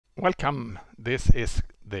Welcome. This is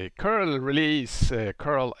the curl release,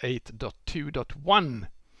 curl 8.2.1,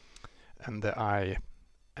 and I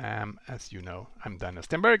am, as you know, I'm Daniel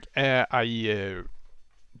Stenberg. I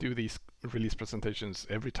do these release presentations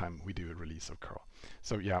every time we do a release of curl.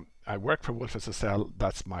 So yeah, I work for wolfSSL.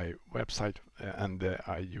 That's my website, and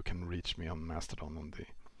you can reach me on Mastodon on the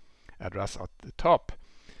address at the top.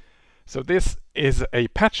 So this is a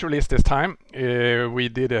patch release this time. We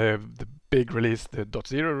did the big release, the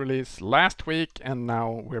 .0 release last week, and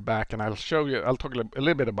now we're back, and I'll talk a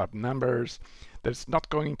little bit about numbers. There's not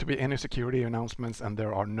going to be any security announcements, and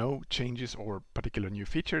there are no changes or particular new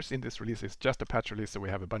features in this release. It's just a patch release, so we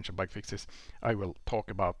have a bunch of bug fixes. I will talk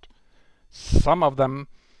about some of them.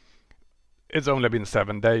 It's only been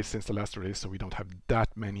 7 days since the last release, so we don't have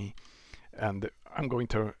that many. And I'm going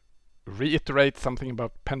to reiterate something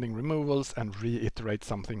about pending removals and reiterate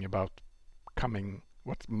something about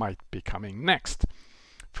what might be coming next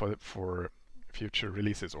for future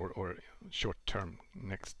releases or short-term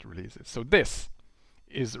next releases. So this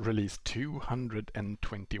is release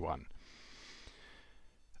 221,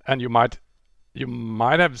 and you might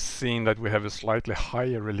have seen that we have a slightly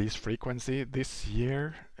higher release frequency this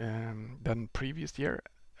year than previous year.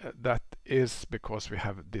 That is because we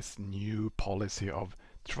have this new policy of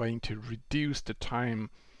trying to reduce the time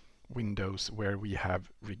windows where we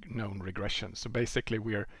have known regression. So basically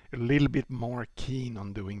we're a little bit more keen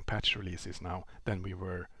on doing patch releases now than we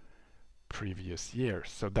were previous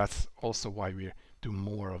years. So that's also why we do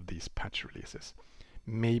more of these patch releases.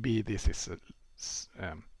 Maybe this is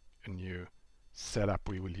a new setup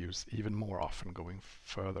we will use even more often going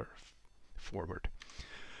further forward.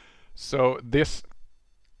 So this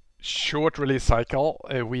short release cycle,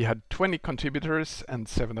 we had 20 contributors and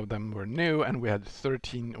 7 of them were new, and we had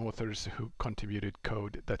 13 authors who contributed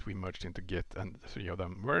code that we merged into Git, and 3 of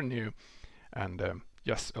them were new. And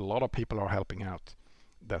yes, a lot of people are helping out.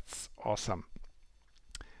 That's awesome.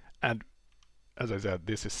 And as I said,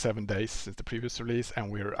 this is 7 days since the previous release,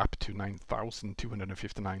 and we're up to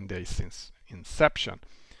 9,259 days since inception.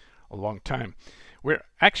 A long time. We're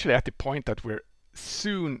actually at the point that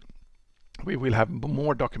we will have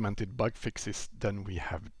more documented bug fixes than we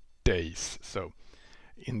have days. So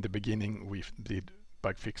in the beginning we did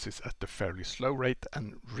bug fixes at a fairly slow rate,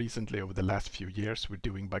 and recently over the last few years we're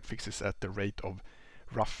doing bug fixes at the rate of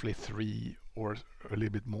roughly 3 or a little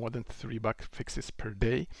bit more than 3 bug fixes per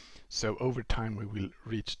day. So over time we will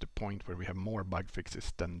reach the point where we have more bug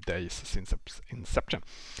fixes than days since inception.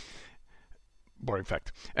 Boring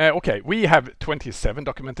fact. Okay, we have 27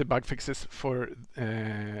 documented bug fixes for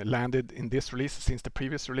landed in this release since the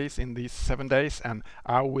previous release in these 7 days, and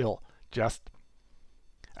I've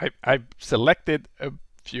selected a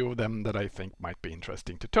few of them that I think might be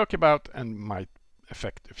interesting to talk about and might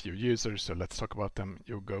affect a few users. So let's talk about them.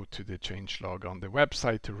 You go to the changelog on the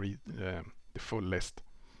website to read the full list.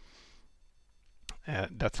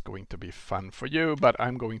 That's going to be fun for you, but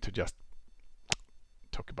I'm going to just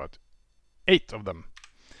talk about 8 of them.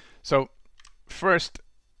 So first,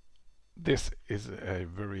 this is a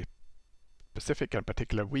very specific and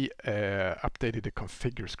particular. We updated the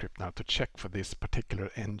configure script now to check for this particular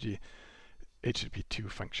ng HTTP2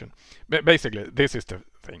 function. But basically, this is the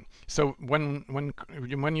thing. So when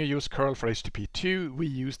you use curl for HTTP2, we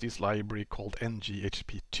use this library called ng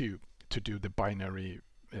HTTP2 to do the binary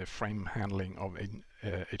frame handling of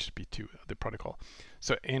HTTP2, the protocol.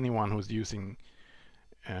 So anyone who's using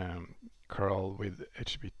curl with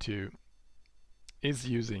HTTP2 is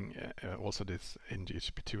using also this ng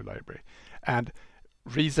HTTP2 library. And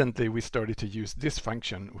recently we started to use this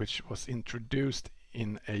function, which was introduced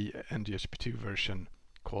in a ng HTTP2 version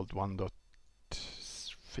called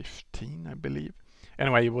 1.15, I believe.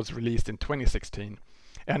 Anyway, it was released in 2016,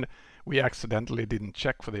 and we accidentally didn't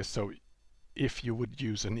check for this. So if you would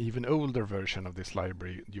use an even older version of this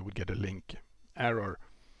library, you would get a link error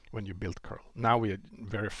when you build curl. Now we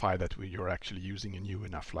verify that you're actually using a new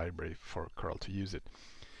enough library for curl to use it.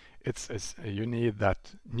 You need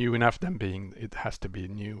that new enough, then being it has to be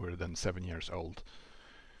newer than 7 years old.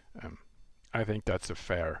 I think that's a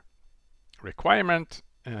fair requirement.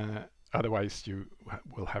 Otherwise you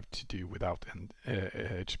will have to do without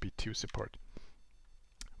HTTP2 support.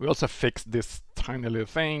 We also fixed this tiny little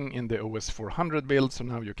thing in the OS 400 build, so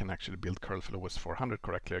now you can actually build curl for OS 400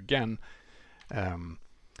 correctly again.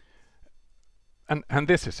 And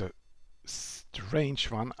this is a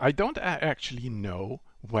strange one. I don't actually know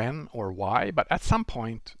when or why, but at some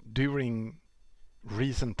point during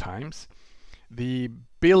recent times, the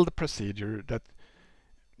build procedure that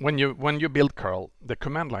when you build curl, the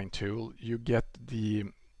command line tool, you get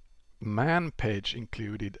the man page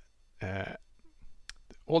included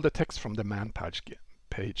all the text from the man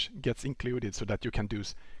page gets included so that you can do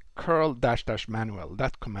curl -- manual.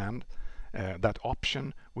 That command, that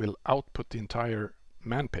option will output the entire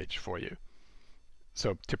man page for you.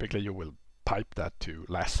 So typically you will pipe that to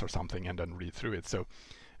less or something and then read through it. So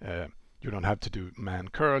you don't have to do man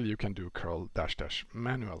curl, you can do curl --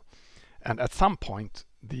 manual. And at some point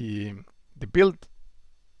the build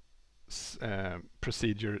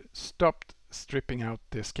procedure stopped stripping out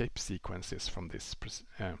the escape sequences from this,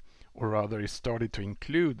 or rather it started to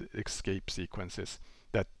include escape sequences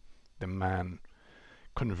that the man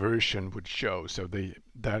conversion would show. So the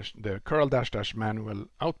curl -- manual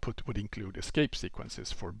output would include escape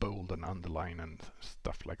sequences for bold and underline and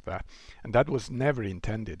stuff like that. And that was never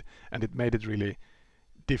intended, and it made it really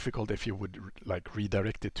difficult if you would like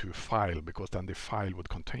redirect it to a file, because then the file would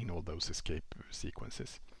contain all those escape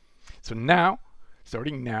sequences. So now,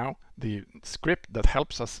 starting now, the script that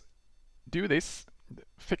helps us do this,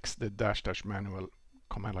 fix the -- manual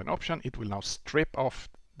command line option, it will now strip off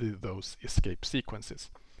those escape sequences.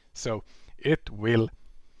 So it will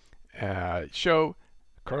show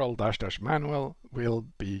curl -- manual will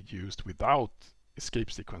be used without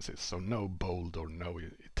escape sequences. So no bold or no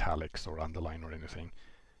italics or underline or anything,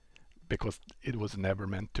 because it was never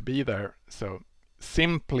meant to be there. So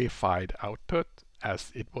simplified output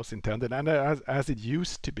as it was intended and as it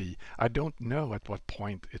used to be. I don't know at what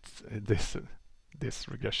point this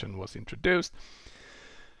regression was introduced.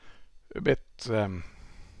 A bit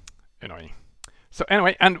annoying. So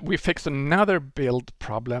anyway, and we fixed another build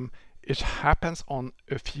problem. It happens on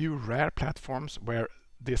a few rare platforms where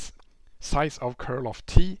this size of curl of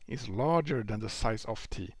t is larger than the size of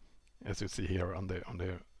t, as you see here on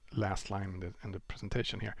the last line in the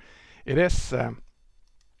presentation here. It is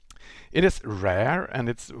rare, and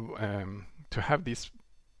it's to have these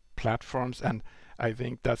platforms, and I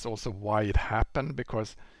think that's also why it happened,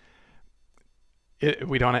 because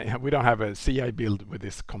we don't have a CI build with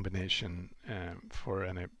this combination for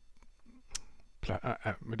any.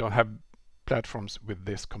 We don't have platforms with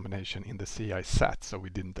this combination in the CI set, so we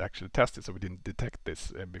didn't actually test it, so we didn't detect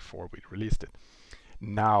this before we released it.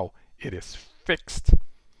 Now it is fixed,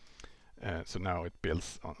 so now it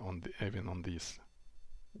builds even on these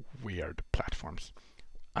weird platforms.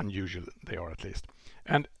 Unusual they are, at least.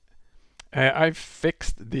 And I've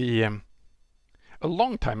fixed the a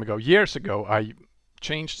long time ago, years ago, I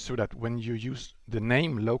changed so that when you use the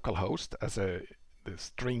name localhost as the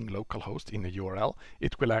string localhost in a URL,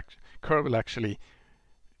 it will curl will actually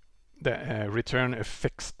return a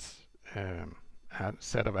fixed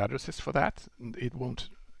set of addresses for that. It won't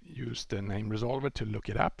use the name resolver to look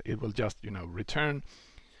it up. It will just return :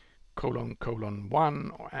 1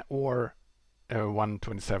 or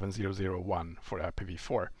 127.0.0.1 for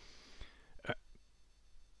IPv4.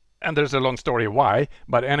 And there's a long story why,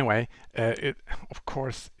 but anyway, of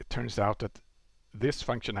course it turns out that this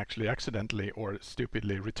function actually accidentally or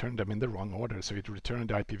stupidly returned them in the wrong order. So it returned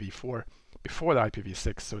the IPv4 before the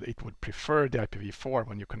IPv6, so it would prefer the IPv4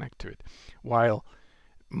 when you connect to it, while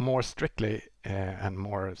more strictly and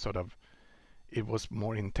more sort of, it was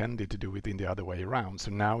more intended to do it in the other way around.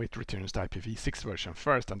 So now it returns the IPv6 version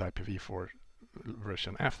first and the IPv4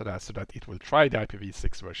 version after that, so that it will try the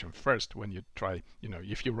IPv6 version first when you try,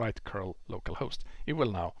 if you write curl localhost, it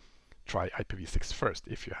will now try IPv6 first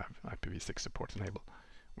if you have IPv6 support enabled,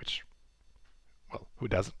 which, well, who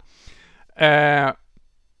doesn't?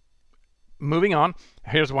 Moving on,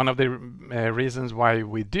 here's one of the reasons why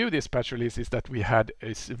we do this patch release, is that we had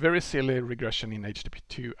a very silly regression in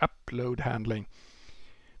HTTP2 upload handling,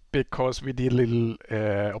 because we did a little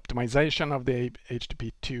optimization of the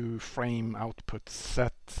HTTP2 frame output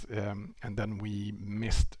set, and then we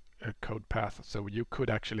missed a code path. So you could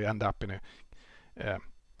actually end up in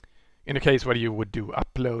a case where you would do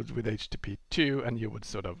uploads with HTTP2 and you would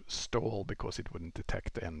sort of stall because it wouldn't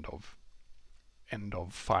detect the end of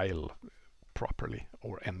file properly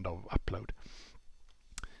or end of upload.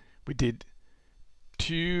 We did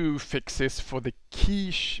 2 fixes for the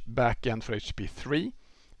quiche backend for HTTP3,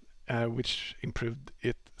 which improved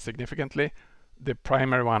it significantly. The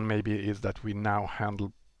primary one maybe is that we now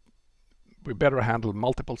better handle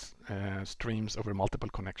multiple streams over multiple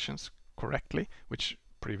connections correctly, which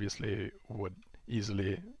previously would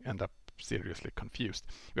easily end up seriously confused.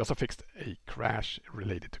 We also fixed a crash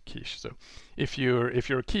related to quiche. So if you're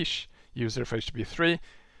a quiche user for HTTP3,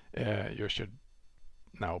 you should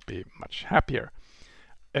now be much happier.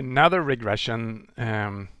 Another regression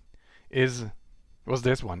was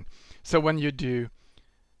this one. So when you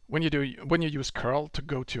use curl to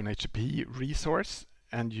go to an HTTP resource,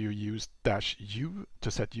 and you use -u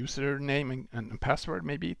to set username and password,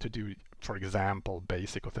 maybe to do for example,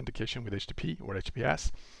 basic authentication with HTTP or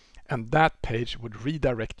HTTPS, and that page would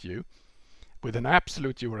redirect you with an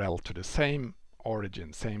absolute URL to the same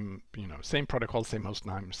origin, same protocol, same host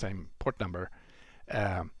name, same port number.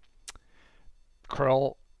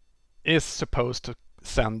 curl is supposed to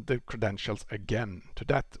send the credentials again to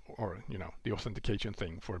that, or the authentication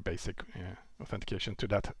thing for basic authentication, to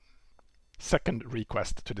that second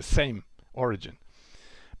request to the same origin.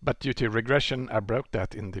 But due to regression, I broke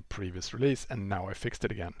that in the previous release, and now I fixed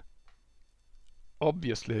it again.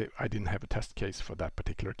 Obviously, I didn't have a test case for that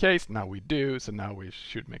particular case. Now we do, so now we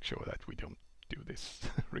should make sure that we don't do this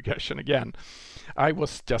regression again. I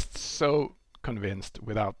was just so convinced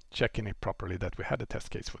without checking it properly that we had a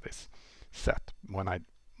test case for this set when I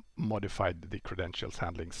modified the credentials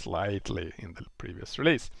handling slightly in the previous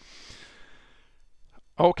release.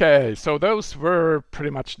 Okay, so those were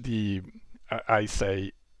pretty much the, I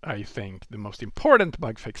think, the most important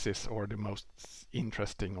bug fixes, or the most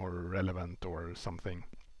interesting or relevant or something.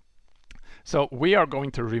 So we are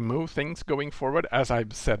going to remove things going forward. As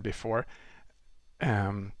I've said before,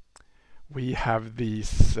 we have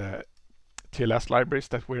these TLS libraries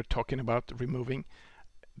that we're talking about removing.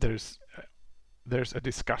 There's a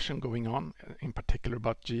discussion going on, in particular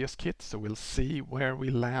about GSKit, so we'll see where we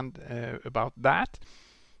land about that,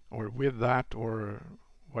 or with that, or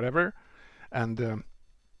whatever. And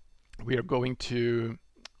we are going to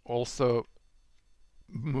also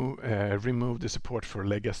remove the support for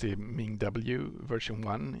legacy MingW version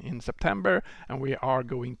 1 in September, and we are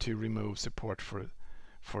going to remove support for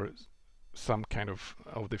some kind of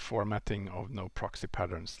the formatting of no proxy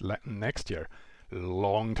patterns next year.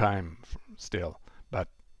 Long time still, but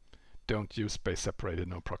don't use space separated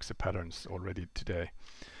no proxy patterns already today.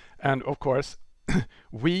 And of course,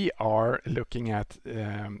 we are looking at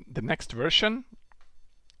the next version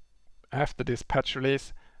after this patch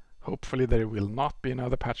release. Hopefully there will not be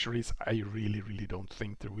another patch release. I really don't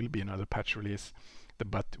think there will be another patch release,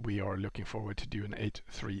 but we are looking forward to do an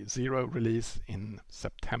 8.3.0 release in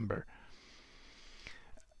September.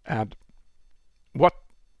 And what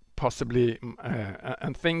possibly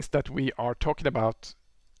and things that we are talking about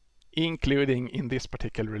including in this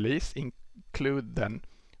particular release include then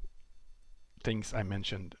things I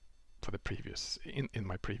mentioned for the previous in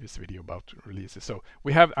my previous video about releases. So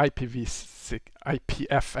we have IPFS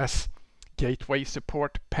gateway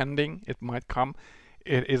support pending. It might come.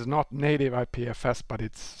 It is not native IPFS, but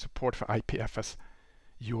it's support for IPFS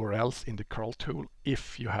URLs in the curl tool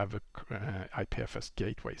if you have a IPFS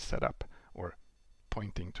gateway set up or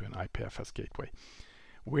pointing to an IPFS gateway.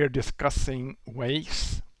 We're discussing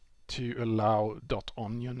ways to allow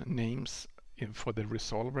 .onion names for the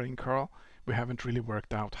resolver in curl. We haven't really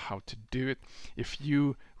worked out how to do it. If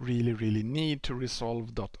you really need to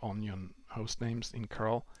resolve .onion host names in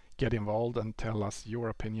curl, get involved and tell us your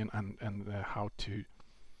opinion and how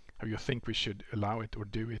you think we should allow it or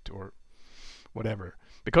do it or whatever.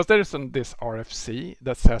 Because there is this RFC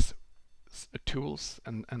that says tools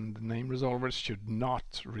and name resolvers should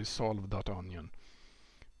not resolve .onion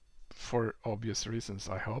for obvious reasons,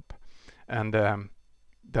 I hope. And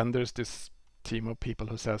then there's this team of people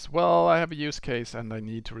who says, well, I have a use case and I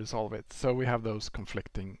need to resolve it. So we have those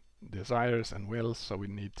conflicting desires and wills, so we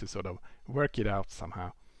need to sort of work it out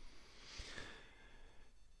somehow.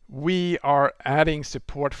 We are adding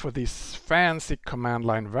support for this fancy command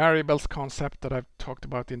line variables concept that I've talked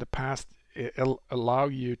about in the past. It'll allow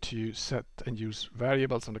you to set and use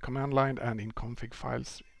variables on the command line and in config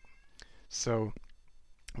files. So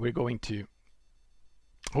we're going to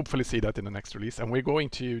hopefully see that in the next release, and we're going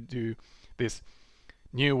to do this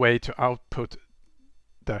new way to output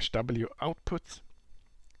 -w outputs,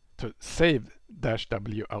 to save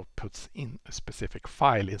 -w outputs in a specific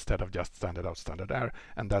file instead of just standard out, standard error,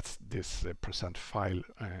 and that's this %file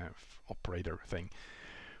operator thing.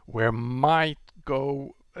 We might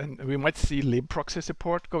see libproxy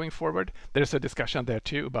support going forward. There's a discussion there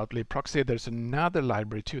too about libproxy. There's another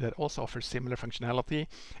library too that also offers similar functionality,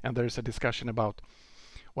 and there's a discussion about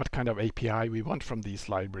what kind of API we want from these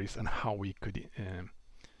libraries and how we could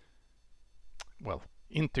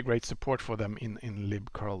integrate support for them in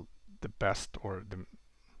libcurl the best, or the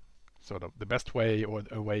sort of the best way, or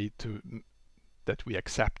a way that we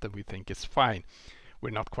accept and we think is fine.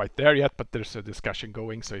 We're not quite there yet, but there's a discussion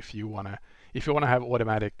going. So if you wanna have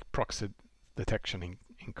automatic proxy detection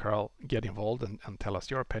in curl, get involved and tell us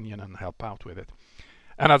your opinion and help out with it.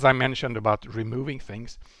 And as I mentioned about removing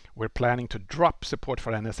things, we're planning to drop support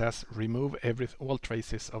for NSS, remove all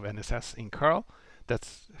traces of NSS in curl.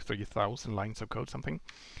 That's 3,000 lines of code something.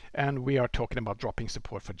 And we are talking about dropping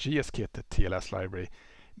support for GSKit, the TLS library,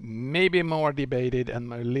 maybe more debated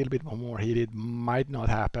and a little bit more heated, might not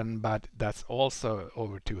happen, but that's also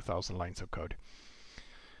over 2,000 lines of code.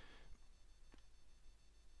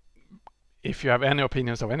 If you have any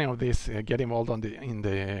opinions of any of this, get involved on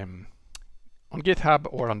GitHub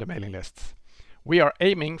or on the mailing lists. We are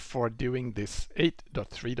aiming for doing this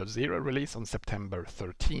 8.3.0 release on September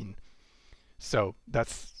 13. So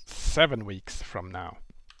that's 7 weeks from now.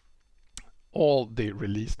 All the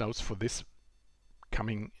release notes for this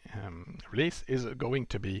coming release is going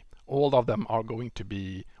to be, all of them are going to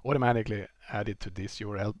be automatically added to this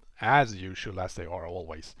URL as usual, as they are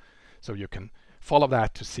always. So you can follow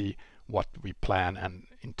that to see what we plan and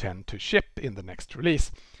intend to ship in the next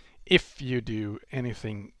release. If you do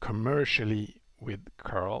anything commercially with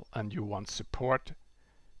curl and you want support,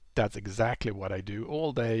 that's exactly what I do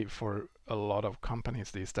all day for a lot of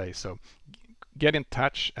companies these days. So get in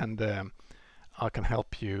touch and I can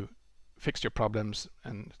help you fix your problems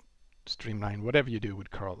and streamline whatever you do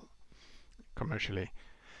with curl commercially.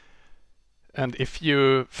 And if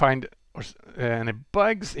you find any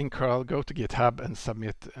bugs in curl, go to GitHub and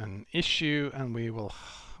submit an issue, and we will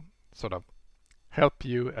sort of help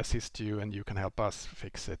you, assist you, and you can help us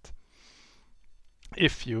fix it.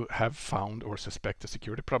 If you have found or suspect a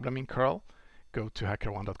security problem in curl, go to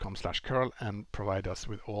hackerone.com/curl and provide us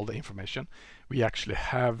with all the information. We actually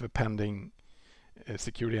have a pending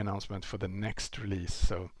security announcement for the next release.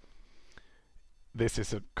 So this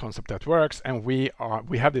is a concept that works, and we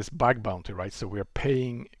have this bug bounty, right? So we're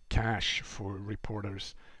paying cash for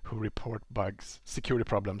reporters who report bugs, security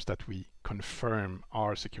problems that we confirm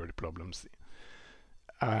are security problems.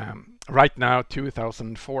 Right now,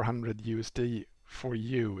 2,400 USD for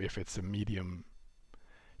you if it's a medium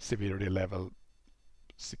severity level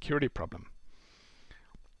security problem.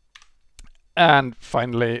 And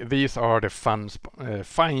finally, these are the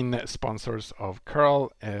fine sponsors of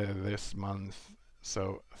curl this month.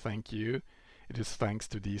 So thank you. It is thanks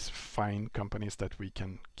to these fine companies that we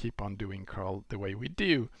can keep on doing curl the way we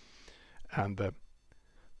do. And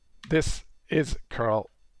this is curl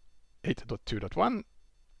 8.2.1,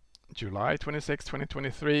 July 26,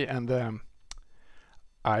 2023. And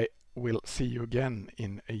I will see you again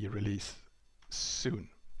in a release soon.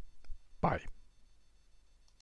 Bye.